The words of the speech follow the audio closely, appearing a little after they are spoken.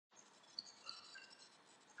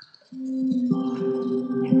You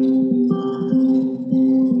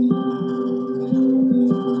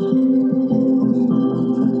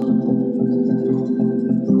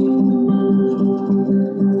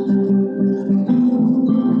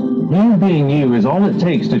being you is all it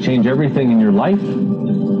takes to change everything in your life,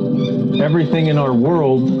 everything in our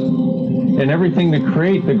world, and everything to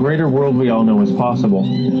create the greater world we all know is possible.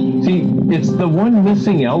 See, it's the one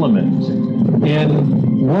missing element in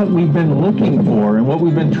what we've been looking for and what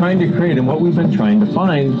we've been trying to create and what we've been trying to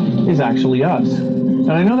find is actually us.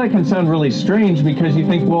 And I know that can sound really strange because you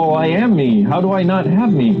think, well, I am me. How do I not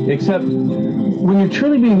have me? Except when you're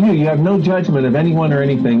truly being you, you have no judgment of anyone or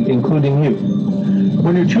anything, including you.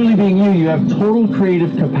 When you're truly being you, you have total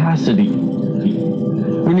creative capacity.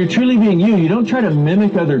 When you're truly being you, you don't try to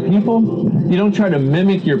mimic other people. You don't try to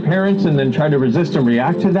mimic your parents and then try to resist and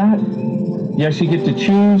react to that. You actually get to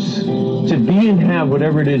choose to be and have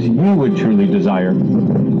whatever it is you would truly desire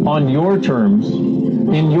on your terms,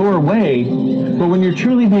 in your way. But when you're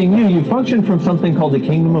truly being you, you function from something called the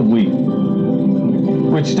kingdom of we,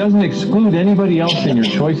 which doesn't exclude anybody else in your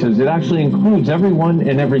choices. It actually includes everyone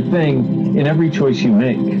and everything in every choice you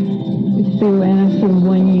make. It's the awareness of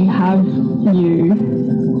when you have you,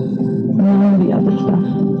 none of the other stuff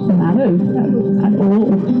matters at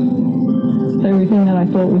all. So everything that I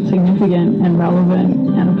thought was significant and relevant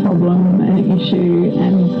and a problem and an issue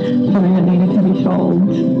and something that needed to be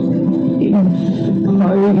solved is so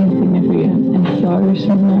insignificant and so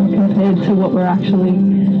small compared to what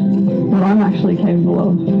I'm actually capable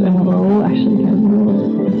of and what we're all actually capable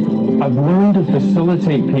of. I've learned to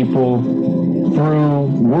facilitate people through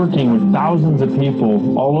working with thousands of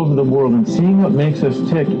people all over the world and seeing what makes us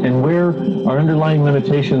tick and where our underlying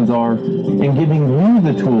limitations are and giving you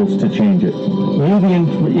the tools to change it. You the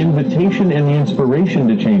invitation and the inspiration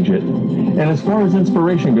to change it. And as far as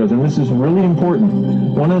inspiration goes, and this is really important,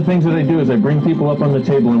 one of the things that I do is I bring people up on the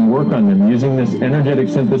table and work on them using this energetic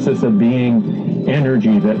synthesis of being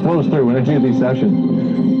energy that flows through when I do these sessions.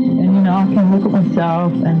 And you know, I can look at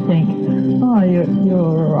myself and think, oh, you're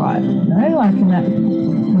all right. No, like, and that's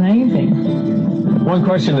amazing. One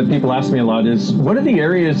question that people ask me a lot is, what are the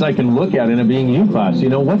areas I can look at in a Being You class? You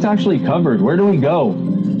know, what's actually covered? Where do we go?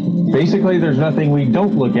 Basically, there's nothing we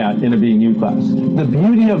don't look at in a Being You class. The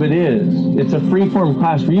beauty of it is, it's a free-form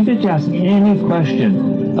class where you get to ask any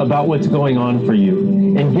question about what's going on for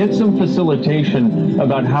you and get some facilitation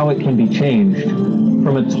about how it can be changed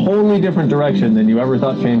from a totally different direction than you ever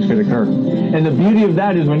thought change could occur. And the beauty of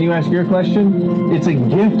that is when you ask your question, it's a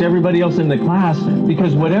gift to everybody else in the class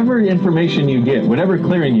because whatever information you get, whatever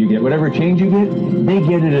clearing you get, whatever change you get, they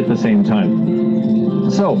get it at the same time.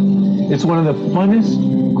 So, it's one of the funnest,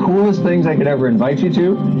 coolest things I could ever invite you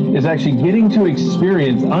to is actually getting to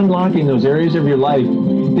experience unlocking those areas of your life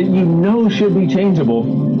that you know should be changeable,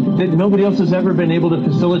 that nobody else has ever been able to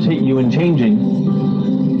facilitate you in changing.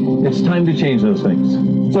 It's time to change those things.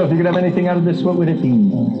 So if you could have anything out of this, what would it be?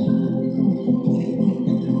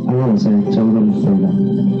 I want to say total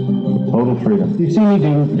freedom. Total freedom. You see me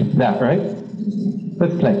do that, right?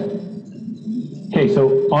 Let's play. Okay,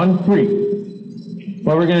 so on 3.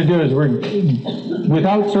 What we're going to do is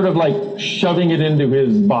without sort of like shoving it into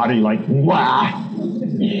his body like, wah!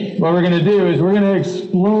 What we're going to do is we're going to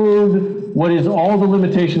explode what is all the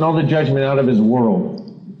limitation, all the judgment out of his world.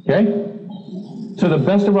 Okay? To the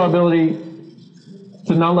best of our ability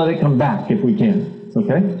to not let it come back if we can.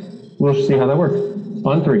 Okay? We'll see how that works.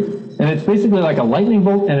 On 3. And it's basically like a lightning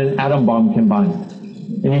bolt and an atom bomb combined.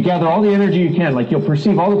 And you gather all the energy you can, like you'll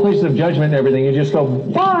perceive all the places of judgment and everything, you just go,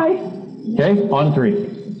 bye! Okay? On 3.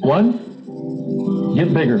 1,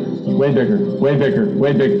 get bigger, way bigger, way bigger,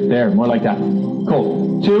 way bigger. There, more like that.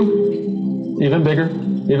 Cool. 2, even bigger,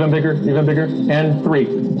 even bigger, even bigger. And 3.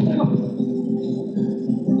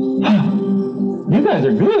 You guys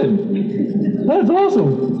are good. That's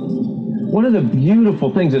awesome. One of the beautiful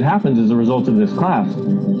things that happens as a result of this class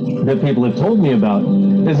that people have told me about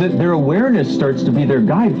is that their awareness starts to be their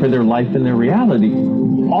guide for their life and their reality.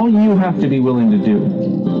 All you have to be willing to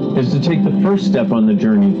do is to take the first step on the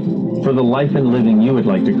journey for the life and living you would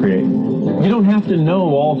like to create. You don't have to know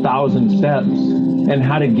all 1,000 steps and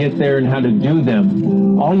how to get there and how to do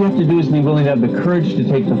them. All you have to do is be willing to have the courage to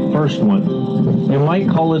take the first one. You might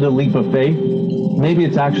call it a leap of faith. Maybe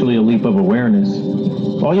it's actually a leap of awareness.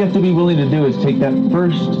 All you have to be willing to do is take that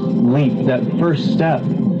first leap, that first step.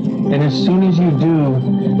 And as soon as you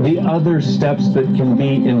do, the other steps that can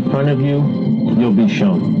be in front of you, you'll be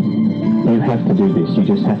shown. You have to do this. You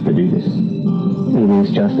just have to do this. It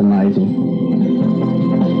is just amazing.